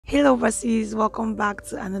Hello overseas, welcome back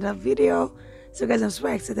to another video. So guys, I'm super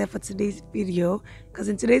excited for today's video because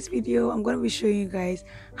in today's video I'm going to be showing you guys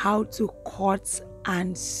how to cut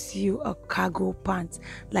and sew a cargo pants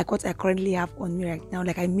like what I currently have on me right now.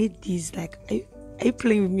 Like I made these, like are you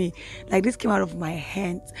playing with me? Like this came out of my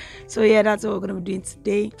hands. So yeah, that's what we're going to be doing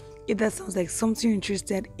today. If that sounds like something you're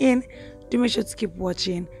interested in, do make sure to keep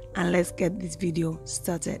watching and let's get this video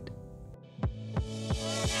started.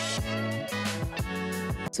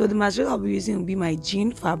 So the material I'll be using will be my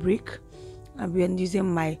jean fabric. I'll be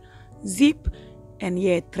using my zip and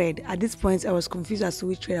thread. At this point I was confused as to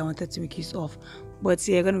which thread I wanted to make use of, but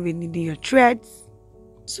you're going to be needing your threads.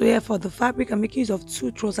 So for the fabric I'm making use of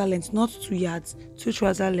 2 trouser lengths, not 2 yards, 2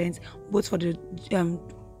 trouser lengths, both for the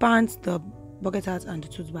pants, the bucket hat and the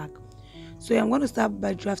tote bag. So I'm going to start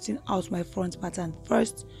by drafting out my front pattern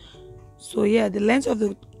first. So the length of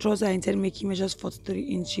the trouser I intend making measures 43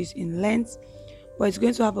 inches in length, but it's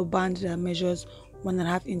going to have a band that measures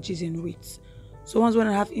 1.5 inches in width. So once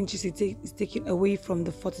 1.5 inches is taken away from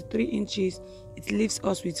the 43 inches, it leaves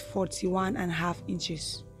us with 41.5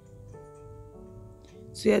 inches.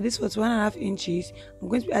 So this 41.5 inches, I'm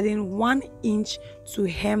going to be adding 1 inch to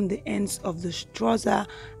hem the ends of the trouser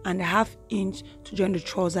and 1/2 inch to join the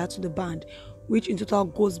trouser to the band, which in total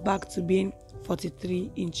goes back to being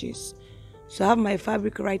 43 inches. So I have my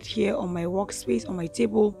fabric right here on my workspace on my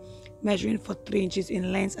table, measuring for 3 inches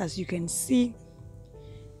in length, as you can see.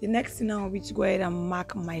 The next thing now will be to go ahead and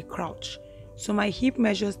mark my crotch. So my hip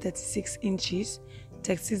measures 36 inches.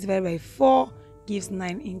 36 divided by 4 gives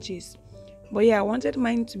 9 inches. But I wanted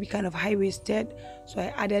mine to be kind of high-waisted, so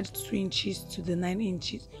I added 2 inches to the 9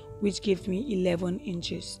 inches, which gave me 11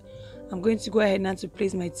 inches. I'm going to go ahead now to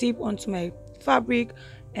place my tape onto my fabric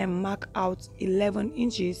and mark out 11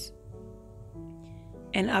 inches.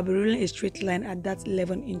 And I'll be rolling a straight line at that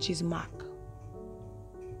 11 inches mark.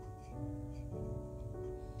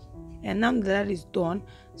 And now that is done,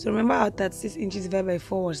 so remember how 36 inches divided by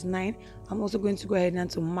 4 was 9. I'm also going to go ahead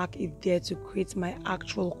and to mark it there to create my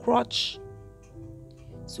actual crotch.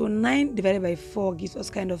 So 9 divided by 4 gives us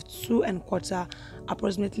kind of 2 1/4,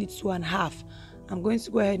 approximately 2 1/2. I'm going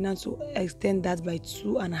to go ahead now to extend that by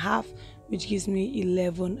 2 1/2, which gives me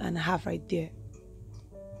 11 1/2 right there.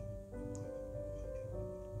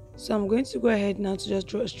 So I'm going to go ahead now to just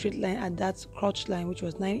draw a straight line at that crotch line, which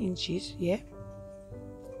was 9 inches,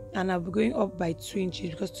 and I'll be going up by 2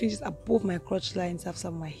 inches because 2 inches above my crotch line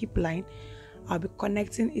after my hip line. I'll be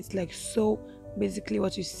connecting it like so. Basically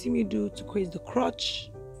what you see me do to create the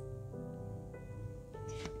crotch,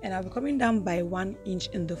 and I'll be coming down by 1 inch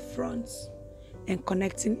in the front and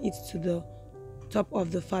connecting it to the top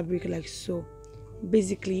of the fabric like so.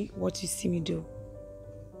 Basically what you see me do.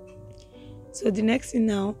 So the next thing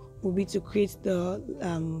now will be to create the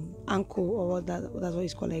ankle, or that's what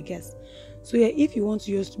it's called, I guess. So if you want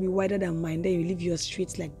yours to be wider than mine, then you leave yours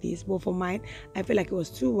straight like this. But for mine, I felt like it was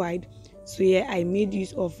too wide, so I made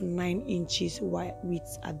use of 9 inches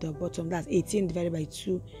width at the bottom. That's 18 divided by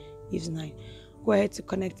 2 gives 9. Go ahead to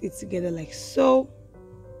connect it together like so,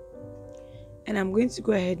 and I'm going to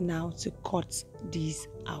go ahead now to cut these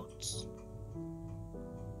out.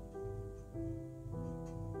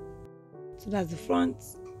 So that's the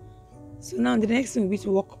front. So now the next thing will be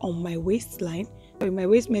to work on my waistline. My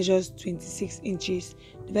waist measures 26 inches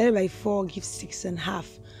divided by 4 gives 6 1/2.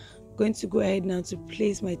 I'm going to go ahead now to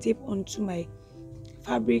place my tape onto my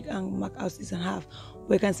fabric and mark out 6 1/2.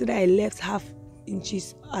 But you can see that I left 1/2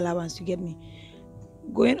 inches allowance, you get me.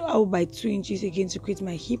 Going out by 2 inches again to create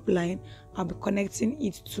my hip line, I'll be connecting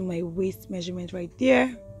it to my waist measurement right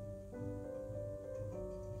there.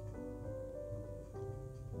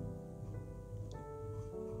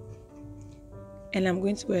 And I'm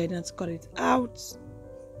going to go ahead and cut it out,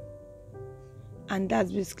 and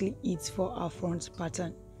that's basically it for our front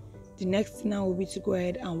pattern. The next thing now will be to go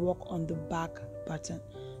ahead and work on the back pattern.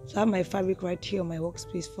 So I have my fabric right here on my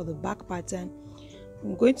workspace for the back pattern.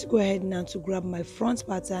 I'm going to go ahead now to grab my front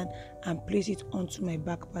pattern and place it onto my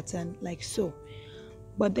back pattern like so.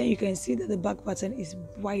 But then you can see that the back pattern is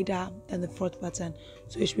wider than the front pattern,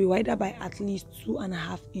 so it should be wider by at least 2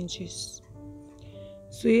 1/2 inches.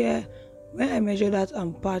 So when I measured that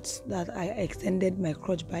part that I extended my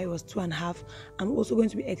crotch by, it was 2 1/2. I'm also going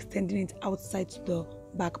to be extending it outside to the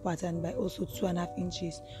back pattern by also 2 1/2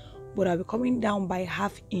 inches, but I'll be coming down by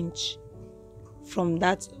 1/2 inch from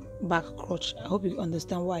that back crotch. I hope you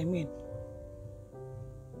understand what I mean.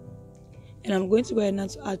 And I'm going to go ahead now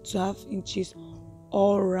to add 2.5 inches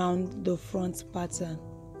all around the front pattern.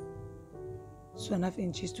 2.5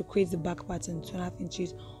 inches to create the back pattern, 2.5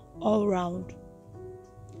 inches all around.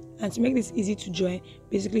 And to make this easy to join,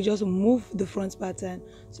 basically just move the front pattern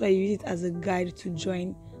so that you use it as a guide to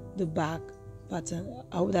join the back pattern.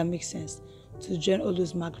 I hope that makes sense. To join all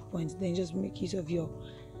those marked points, then just make use of your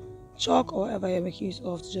chalk or whatever you're making use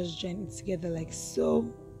of to just join it together like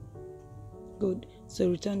so. Good.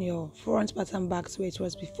 So return your front pattern back to where it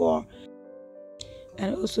was before.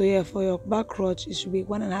 And also here for your back crotch, it should be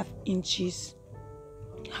 1.5 inches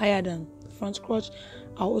higher than the front crotch.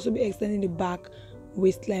 I'll also be extending the back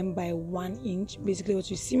waistline by 1 inch. Basically what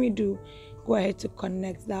you see me do, go ahead to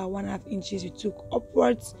connect that 1.5 inches we took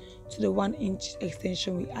upwards to the 1 inch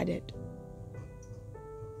extension we added.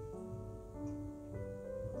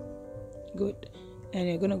 Good. And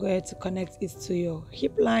you're going to go ahead to connect it to your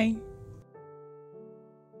hip line.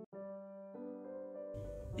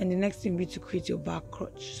 And the next thing will be to create your back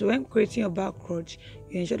crotch. So when creating your back crotch,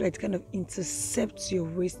 you ensure that it kind of intercepts your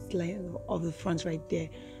waistline of the front right there.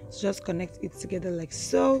 So just connect it together like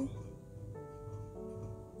so.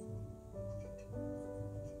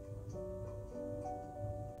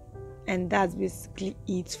 And that's basically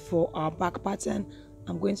it for our back pattern.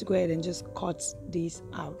 I'm going to go ahead and just cut this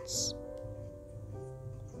out.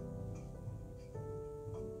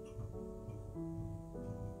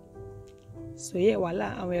 So yeah,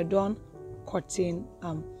 voila, and we're done cutting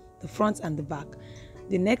the front and the back.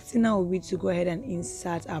 The next thing now will be to go ahead and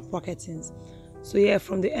insert our pocketings. So yeah,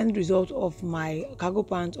 from the end result of my cargo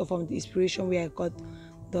pants, or from the inspiration where I got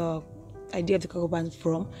the idea of the cargo pants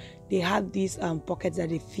from, they had these pockets that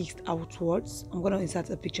they fixed outwards. I'm going to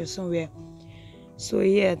insert a picture somewhere. So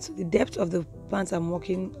yeah, so the depth of the pants I'm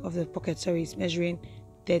working, of the pocket, sorry, is measuring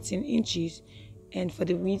 13 inches. And for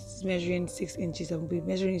the width, it's measuring 6 inches. I'll be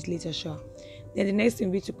measuring it later, sure. Then the next thing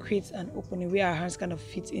will be to create an opening where our hands kind of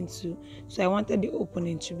fit into. So I wanted the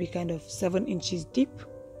opening to be kind of 7 inches deep,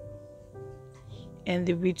 and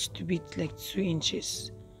the width to be like 2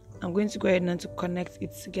 inches. I'm going to go ahead and to connect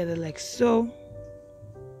it together like so.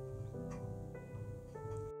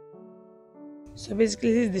 So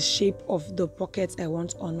basically this is the shape of the pockets I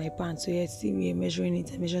want on my pants. So here, see, we are measuring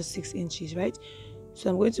it. I measure 6 inches, right? So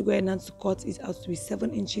I'm going to go ahead and to cut it out to be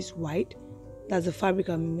 7 inches wide. That's the fabric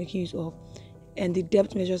I'm making use of. And the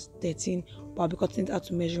depth measures 13, but I'll be cutting it out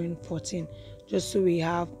to measuring 14. Just so we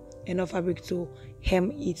have enough fabric to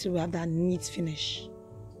hem it, so we have that neat finish.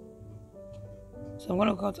 So I'm going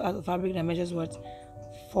to cut out a fabric that measures what?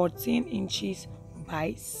 14 inches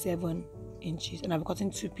by 7 inches. And I'll be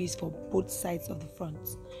cutting 2 pieces for both sides of the front.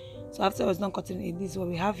 So after I was done cutting it, this is what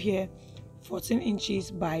we have here. 14 inches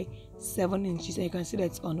by 7 inches, and you can see that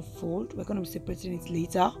it's on fold. We're going to be separating it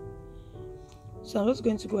later. So I'm just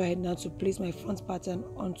going to go ahead now to place my front pattern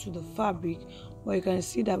onto the fabric, where you can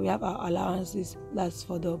see that we have our allowances. That's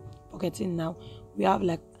for the pocketing. Now we have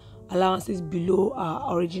like allowances below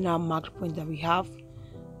our original marked point that we have.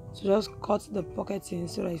 So just cut the pocketing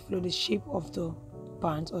so that it follows the shape of the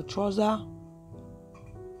pants or trouser.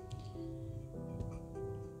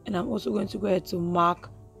 And I'm also going to go ahead to mark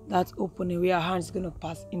that opening where our hand is going to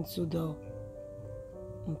pass into the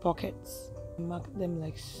pockets. Mark them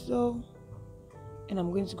like so. And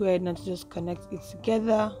I'm going to go ahead and to just connect it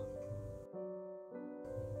together.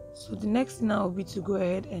 So the next thing now will be to go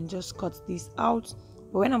ahead and just cut this out.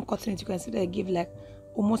 But when I'm cutting it, you can see that I give like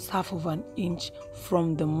almost half of an inch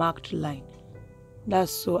from the marked line.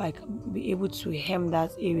 That's so I can be able to hem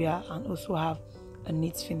that area and also have a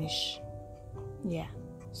neat finish. Yeah.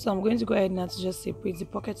 So I'm going to go ahead now to just separate the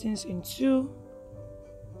pocketings in two,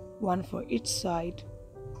 one for each side.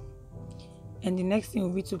 And the next thing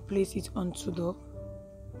will be to place it onto the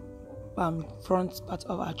front part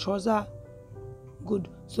of our trouser. Good.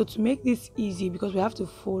 So to make this easy, because we have to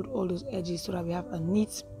fold all those edges so that we have a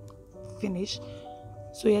neat finish.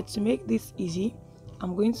 So yeah, to make this easy,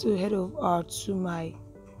 I'm going to head over to my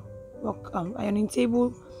ironing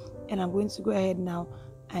table, and I'm going to go ahead now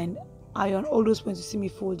and iron all those points you see me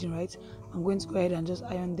folding, right? I'm going to go ahead and just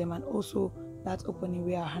iron them, and also that opening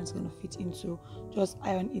where our hands going to fit into, just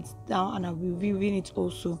iron it down, and I'll be weaving it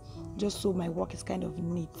also, just so my work is kind of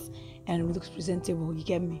neat and it looks presentable. You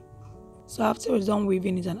get me? So after we're done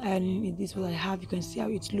weaving it and ironing it, this is what I have. You can see how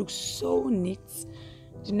it looks so neat.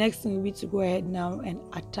 The next thing will be to go ahead now and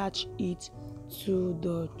attach it to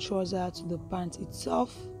the trouser, to the pant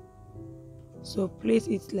itself. So place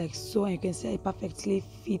it like so, and you can see it perfectly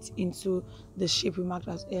fits into the shape we marked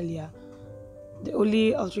out earlier. The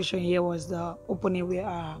only alteration here was the opening where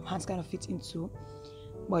our hands kind of fit into,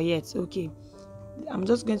 but yeah, it's okay. I'm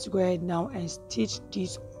just going to go ahead now and stitch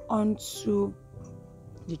this onto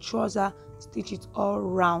the trouser, stitch it all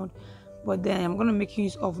round, but then I'm going to make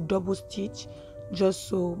use of double stitch just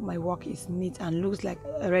so my work is neat and looks like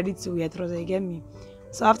a ready to wear trouser. You get me?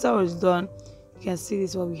 So after I was done, you can see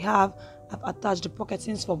this is what we have. I've attached the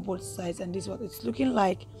pocketings for both sides, and this is what it's looking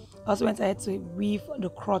like. I also went ahead to weave the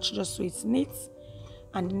crotch just so it's neat.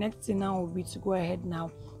 And the next thing now will be to go ahead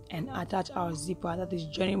now and attach our zipper, that is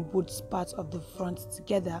joining both parts of the front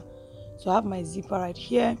together. So I have my zipper right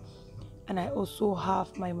here, and I also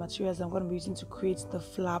have my materials I'm going to be using to create the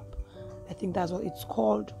flap. I think that's what it's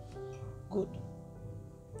called. Good.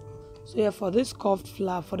 So yeah, for this curved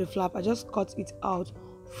flap, for the flap, I just cut it out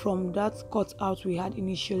from that cut out we had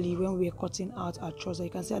initially when we were cutting out our trouser. You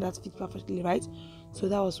can see how that fits perfectly, right? So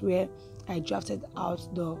that was where I drafted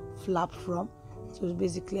out the flap from. So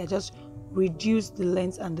basically I just reduced the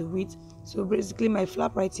length and the width. So basically my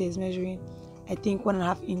flap right here is measuring, I think,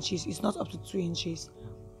 1.5 inches. It's not up to 2 inches,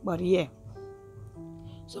 but yeah.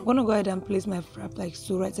 So I'm going to go ahead and place my flap like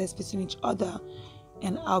so, right sides facing each other,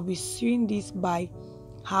 and I'll be sewing this by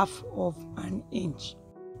 1/2 inch.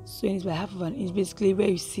 Sewing this by 1/2 inch, basically where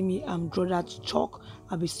you see me draw that chalk,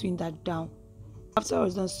 I'll be sewing that down. After I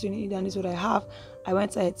was done sewing it down, this is what I have. I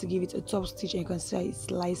went ahead to give it a top stitch, and you can see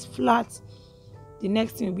it lies flat. The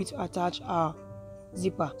next thing will be to attach our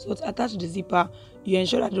zipper. So to attach the zipper, you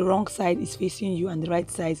ensure that the wrong side is facing you and the right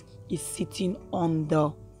side is sitting on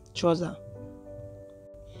the trouser.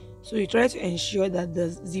 So you try to ensure that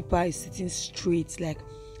the zipper is sitting straight, like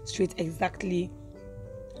straight exactly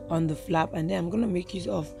on the flap. And then I'm going to make use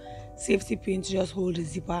of safety pin to just hold the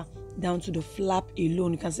zipper down to the flap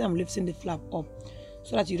alone. You can see I'm lifting the flap up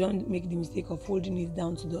so that you don't make the mistake of holding it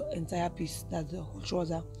down to the entire piece, that's the whole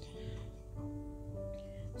trouser.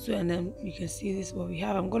 So, and then you can see this what we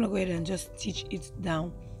have. I'm going to go ahead and just stitch it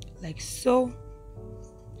down like so.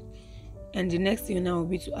 And the next thing now will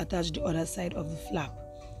be to attach the other side of the flap.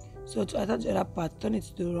 So to attach the other part, turn it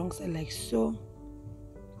to the wrong side like so,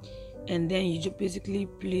 and then you just basically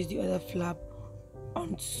place the other flap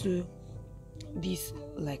onto this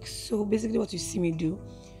like so. Basically what you see me do,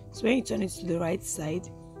 so when you turn it to the right side,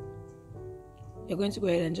 you're going to go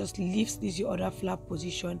ahead and just lift this your other flap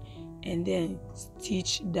position, and then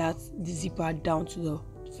stitch the zipper down to the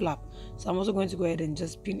flap. So I'm also going to go ahead and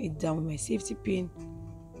just pin it down with my safety pin,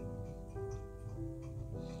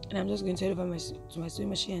 and I'm just going to head over to my sewing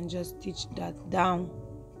machine and just stitch that down.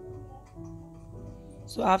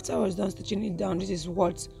 So after I was done stitching it down, this is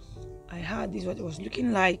what I had. This is what it was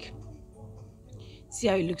looking like. See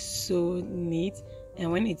how it looks so neat,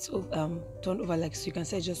 and when it's turned over like so, you can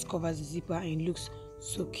see it just covers the zipper and it looks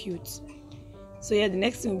so cute. So yeah, the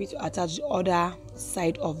next thing will be to attach the other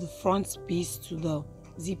side of the front piece to the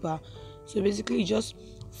zipper. So basically you just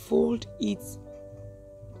fold it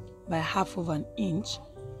by 1/2 inch.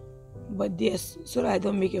 But this, so that I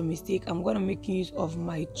don't make a mistake, I'm going to make use of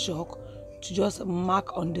my chalk to just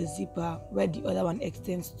mark on the zipper where the other one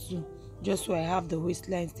extends to, just so I have the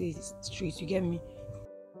waistline stay straight, you get me?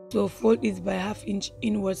 So fold it by 1/2 inch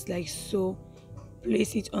inwards like so,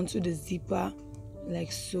 place it onto the zipper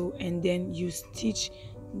like so, and then you stitch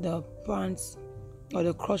the pants, or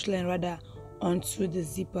the crotch line rather, onto the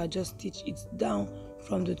zipper. Just stitch it down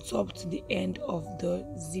from the top to the end of the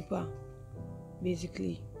zipper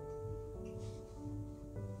basically.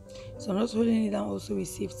 So I'm just holding it down also with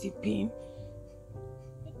safety pin,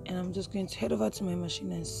 and I'm just going to head over to my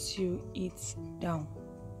machine and sew it down.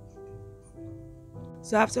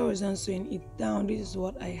 So after I was done sewing it down, this is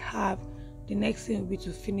what I have. The next thing will be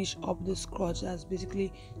to finish up this crotch, that's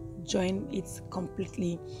basically join it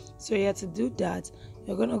completely. So yeah, to do that,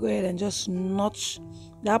 you're going to go ahead and just notch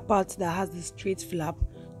that part that has the straight flap.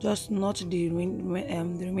 Just notch the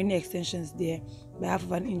remaining extensions there by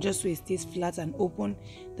 1/2 inch, just so it stays flat and open.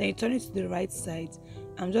 Then you turn it to the right side.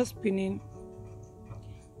 I'm just pinning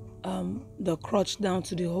the crotch down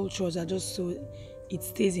to the whole trouser, just so it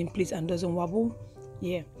stays in place and doesn't wobble.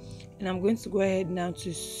 Yeah, and I'm going to go ahead now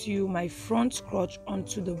to sew my front crotch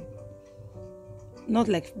onto the, not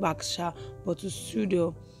like back sha, but to sew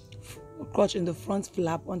the crotch in the front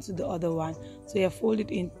flap onto the other one. So yeah, fold it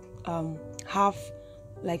in half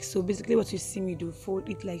like so. Basically what you see me do, fold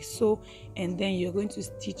it like so, and then you're going to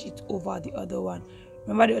stitch it over the other one.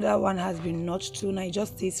 Remember, the other one has been notched, so now it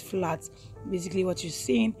just stays flat, basically what you're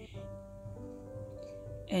seeing,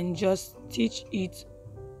 and just stitch it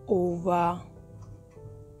over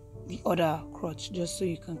the other crotch, just so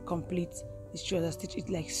you can complete this trouser. Stitch it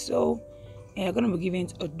like so, and you're going to be giving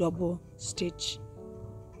it a double stitch.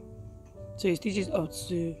 So you stitch it up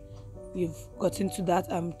to, you've gotten to that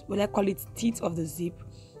what I call it, teeth of the zip,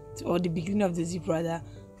 or the beginning of the zip rather.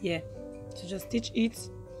 Yeah, so just stitch it,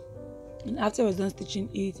 and after I was done stitching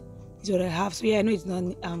it, this is what I have. So yeah, I know it's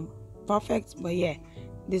not perfect, but yeah,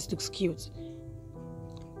 this looks cute.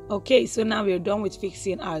 Okay, so now we're done with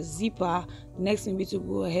fixing our zipper. The next thing will be to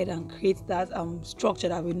go ahead and create that structure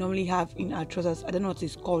that we normally have in our trousers. I don't know what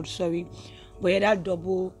it's called, sorry, but yeah, that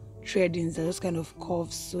double threadings are just kind of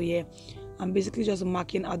curves. So yeah, I'm basically just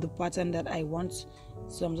marking out the pattern that I want.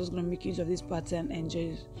 So I'm just going to make use of this pattern and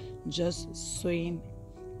just sewing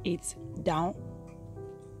it down.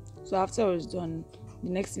 So after I was done, the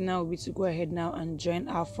next thing now will be to go ahead now and join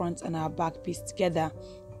our front and our back piece together.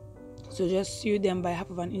 So just sew them by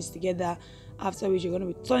 1/2 inch together, after which you're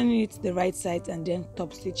going to be turning it to the right side and then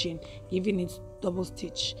top stitching, giving it double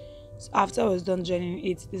stitch. So after I was done joining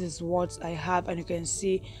it, this is what I have, and you can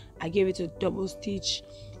see I gave it a double stitch.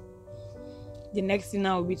 The next thing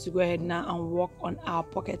now will be to go ahead now and work on our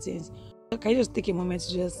pocketings. Can you just take a moment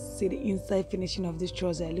to just see the inside finishing of this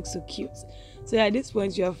trouser? It looks so cute. So yeah, at this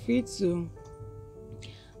point you are free to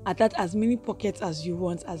attach as many pockets as you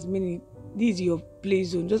want, this is your play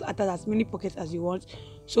zone. Just attach as many pockets as you want.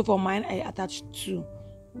 So for mine, I attached 2,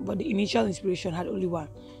 but the initial inspiration had only 1.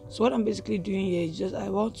 So what I'm basically doing here is just I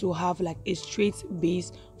want to have like a straight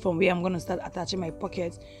base from where I'm going to start attaching my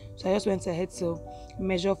pockets. So I just went ahead to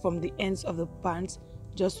measure from the ends of the pants,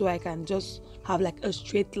 just so I can just have like a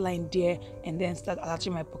straight line there and then start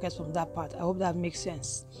attaching my pockets from that part. I hope that makes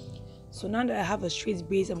sense. So now that I have a straight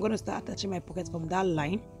base, I'm going to start attaching my pockets from that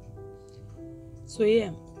line. So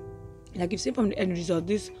yeah, like you've seen from the end result,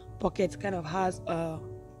 this pocket kind of has a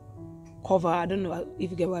cover. I don't know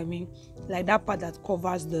if you get what I mean, like that part that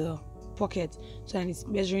covers the pocket. So and it's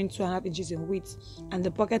measuring 2.5 inches in width, and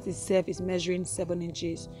the pocket itself is measuring 7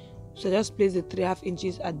 inches. So just place the 3.5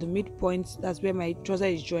 inches at the midpoint, that's where my trouser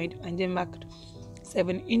is joined, and then mark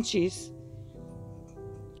 7 inches.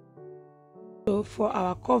 So for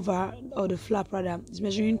our cover, or the flap rather, it's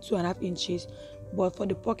measuring 2.5 inches, but for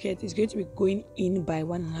the pocket it's going to be going in by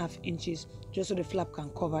 1.5 inches, just so the flap can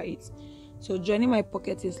cover it. So joining my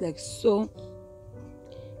pocket is like so,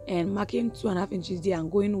 and marking 2.5 inches there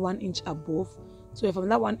and going 1 inch above. So from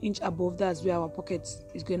that 1 inch above, that's where our pocket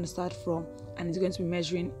is going to start from, and it's going to be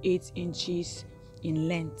measuring 8 inches in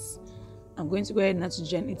length. I'm going to go ahead and to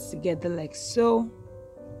join it together like so,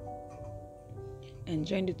 and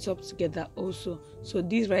join the top together also. So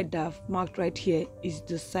this right that I've marked right here is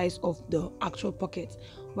the size of the actual pocket,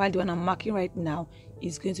 while the one I'm marking right now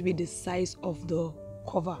is going to be the size of the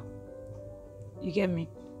cover. You get me?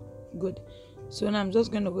 Good. So now I'm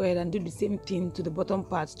just going to go ahead and do the same thing to the bottom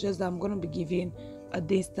part, just that I'm going to be giving a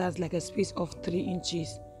distance like a space of 3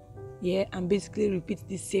 inches. Yeah, and basically repeat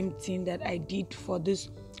the same thing that I did for this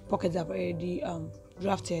pocket I've already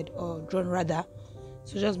drafted, or drawn rather.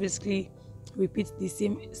 So just basically repeat the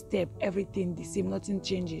same step, everything the same, nothing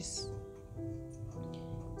changes.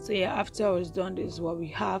 So yeah, after I was done, this is what we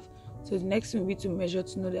have. So the next thing will be to measure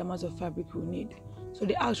to know the amount of fabric we need. So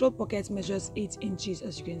the actual pocket measures 8 inches.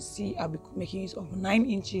 As you can see, I'll be making use of 9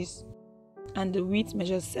 inches, and the width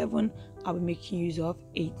measures 7. I'll be making use of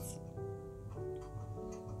 8.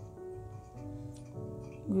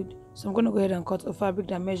 Good. So I'm going to go ahead and cut a fabric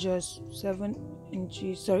that measures 8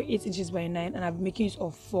 inches by 9, and I'll be making use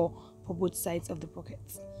of 4 for both sides of the pocket.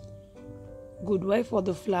 Good. While for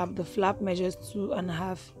the flap measures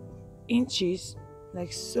 2.5 inches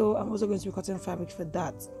like so. I'm also going to be cutting fabric for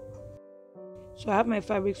that. So I have my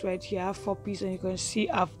fabrics right here. I have 4 pieces, and you can see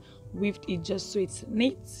I've weaved it just so it's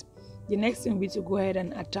neat. The next thing will be to go ahead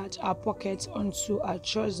and attach our pockets onto our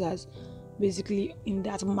trousers, basically in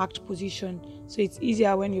that marked position. So it's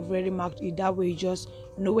easier when you've already marked it, that way you just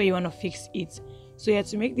know where you want to fix it. So yeah,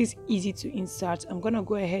 to make this easy to insert, I'm gonna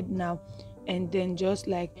go ahead now and then just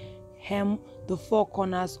like hem the 4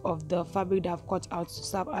 corners of the fabric that I've cut out to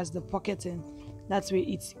serve as the pocketing. That way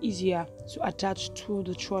it's easier to attach to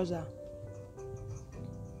the trouser.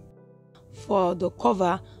 For the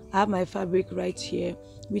cover, I have my fabric right here,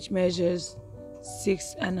 which measures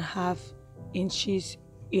 6.5 inches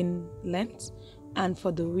in length, and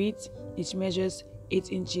for the width it measures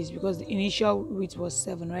 8 inches, because the initial width was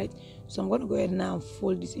 7, right? So I'm going to go ahead now and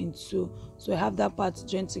fold this in 2, so I have that part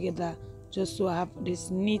joined together, just so I have this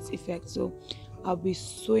neat effect. So I'll be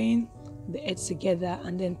sewing the edge together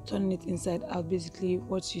and then turning it inside out. Basically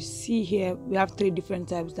what you see here, we have 3 different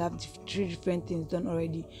types that have 3 different things done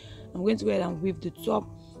already. I'm going to go ahead and weave the top,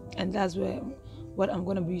 and that's what I'm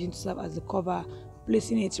going to be using to serve as the cover,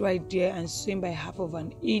 placing it right there and sewing by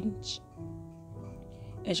 1/2 inch,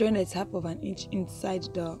 ensuring that it's 1/2 inch inside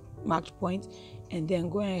the marked point, and then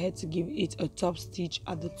going ahead to give it a top stitch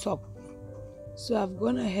at the top. So I've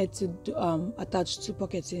gone ahead to attach 2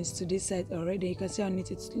 pocketings to this side already. You can see how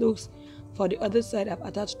neat it looks. For the other side, I've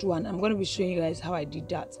attached 1. I'm going to be showing you guys how I did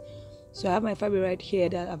that. So I have my fabric right here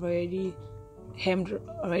that I've already hemmed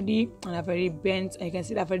already, and I've already bent, and you can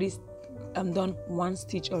see that I've already done one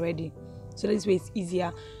stitch already. So this way it's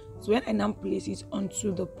easier. So when I now place it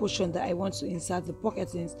onto the portion that I want to insert the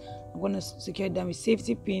pocketings, I'm going to secure it down with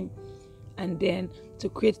safety pin, and then to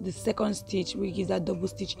create the second stitch, which gives that double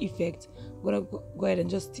stitch effect, I'm going to go ahead and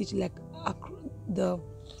just stitch like the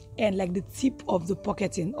end, like the tip of the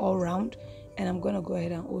pocketing all around. And I'm going to go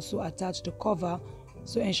ahead and also attach the cover,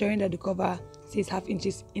 so ensuring that the cover stays 1/2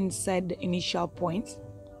 inches inside the initial point.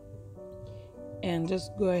 And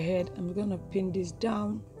just go ahead, I'm going to pin this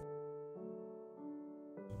down.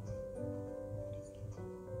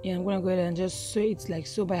 And I'm going to go ahead and just sew it like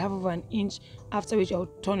so by 1/2 inch, after which I'll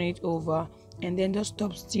turn it over and then just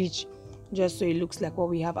top stitch, just so it looks like what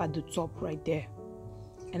we have at the top right there.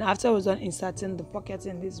 And after I was done inserting the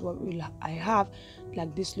pocketing, this is what I have.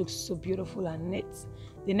 Like, this looks so beautiful and neat.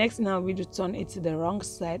 The next thing I'll be to turn it to the wrong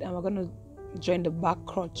side, and we're going to join the back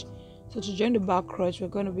crotch. So to join the back crotch, we're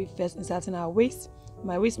going to be first inserting our waist.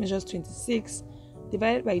 My waist measures 26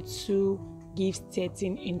 divided by 2 gives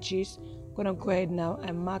 13 inches. I'm going to go ahead now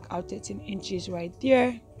and mark out 13 inches right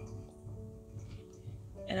there.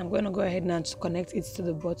 And I'm going to go ahead now to connect it to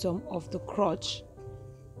the bottom of the crotch.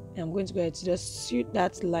 And I'm going to go ahead to just sew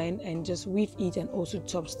that line and just weave it and also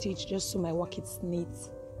top stitch, just so my work is neat.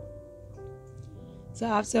 So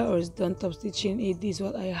after I was done top stitching it, this is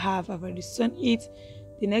what I have. I've already sewn it.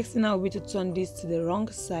 The next thing now will be to turn this to the wrong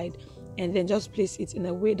side and then just place it in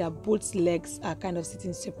a way that both legs are kind of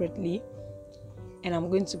sitting separately. And I'm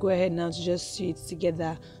going to go ahead now to just sew it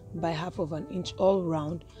together by 1/2 inch all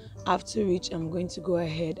round, after which I'm going to go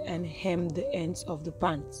ahead and hem the ends of the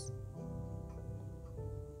pants.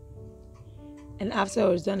 And after I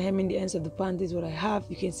was done hemming the ends of the pants, this is what I have.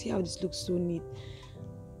 You can see how this looks so neat.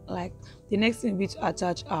 Like, the next thing will be to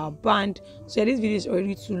attach our band. So yeah, this video is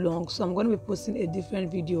already too long, so I'm going to be posting a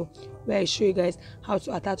different video where I show you guys how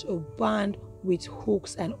to attach a band with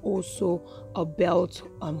hooks and also a belt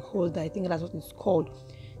holder. I think that's what it's called.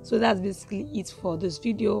 So that's basically it for this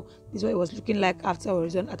video. This is what it was looking like after I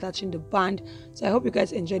was done attaching the band. So I hope you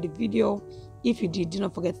guys enjoyed the video. If you did, do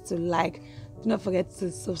not forget to like, do not forget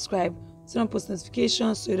to subscribe, turn on post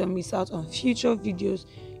notifications so you don't miss out on future videos.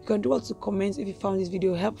 You can do also comment if you found this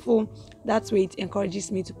video helpful. That way it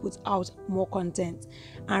encourages me to put out more content.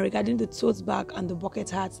 And regarding the tote bag and the bucket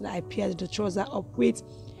hats that I paired the trouser up with,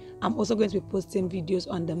 I'm also going to be posting videos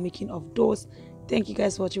on the making of those. Thank you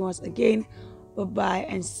guys for watching once again. Bye bye,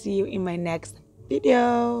 and see you in my next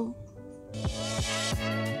video.